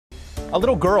A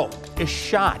little girl is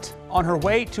shot on her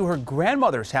way to her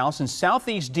grandmother's house in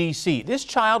Southeast D.C. This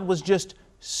child was just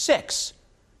 6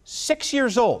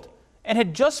 years old, and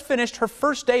had just finished her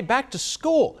first day back to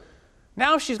school.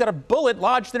 Now she's got a bullet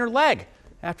lodged in her leg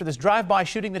after this drive-by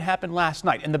shooting that happened last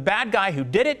night. And the bad guy who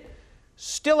did it,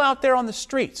 still out there on the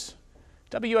streets.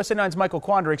 WUSA 9's Michael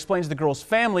Quander explains the girl's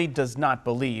family does not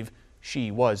believe she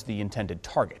was the intended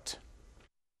target.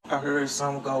 I heard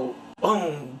some go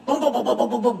boom, boom, boom, boom, boom,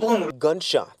 boom, boom, boom.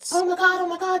 Gunshots. Oh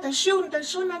my God, they're shooting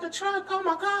at the truck, oh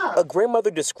my God. A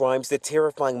grandmother describes the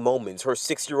terrifying moments her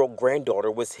 6-year-old granddaughter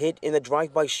was hit in a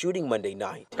drive-by shooting Monday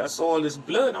night. I saw all this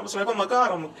blood, and I was like, oh my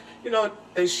God,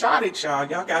 they shot at y'all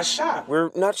got shot.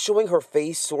 We're not showing her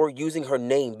face or using her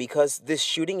name because this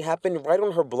shooting happened right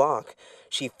on her block.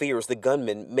 She fears the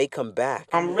gunman may come back.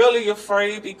 I'm really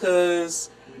afraid because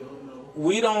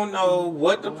we don't know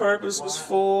what the purpose was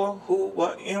for, who,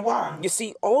 what, and why. You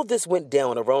see, all of this went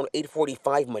down around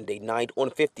 8:45 Monday night on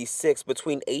 56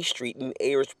 between A Street and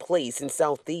Ayers Place in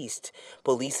Southeast.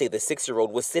 Police say the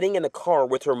 6-year-old was sitting in a car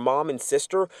with her mom and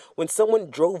sister when someone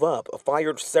drove up,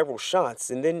 fired several shots,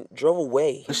 and then drove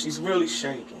away. She's really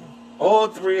shaking. All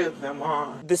 3 of them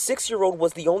are. The 6-year-old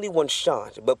was the only one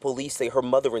shot, but police say her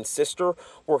mother and sister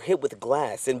were hit with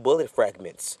glass and bullet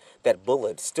fragments. That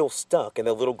bullet still stuck in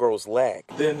the little girl's leg.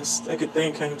 Then the second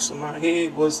thing came to my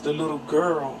head was the little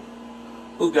girl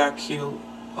who got killed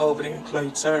over there in Clay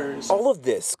Terrace. All of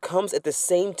this comes at the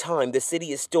same time the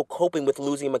city is still coping with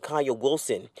losing Micaiah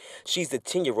Wilson. She's the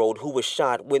 10-year-old who was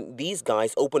shot when these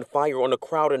guys opened fire on a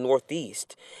crowd in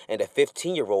Northeast, and a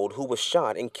 15-year-old who was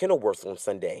shot in Kenilworth on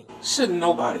Sunday. Shouldn't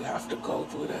nobody have to go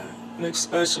through that, and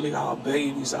especially our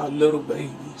babies, our little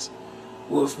babies,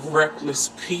 with reckless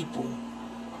people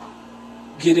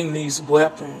getting these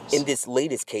weapons. In this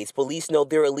latest case, police know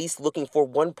they're at least looking for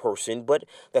one person, but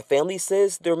the family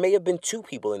says there may have been 2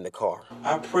 people in the car.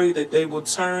 I pray that they will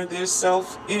turn their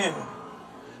self in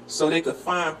so they could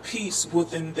find peace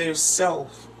within their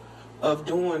self of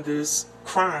doing this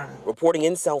crime. Reporting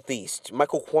in Southeast,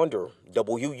 Michael Quander,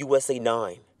 WUSA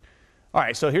 9. All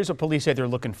right, so here's what police say they're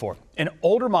looking for. An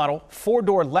older model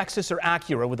 4-door Lexus or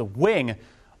Acura with a wing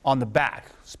on the back.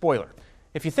 Spoiler.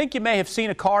 If you think you may have seen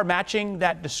a car matching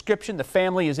that description, the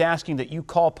family is asking that you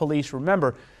call police.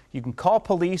 Remember, you can call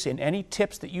police and any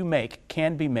tips that you make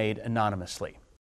can be made anonymously.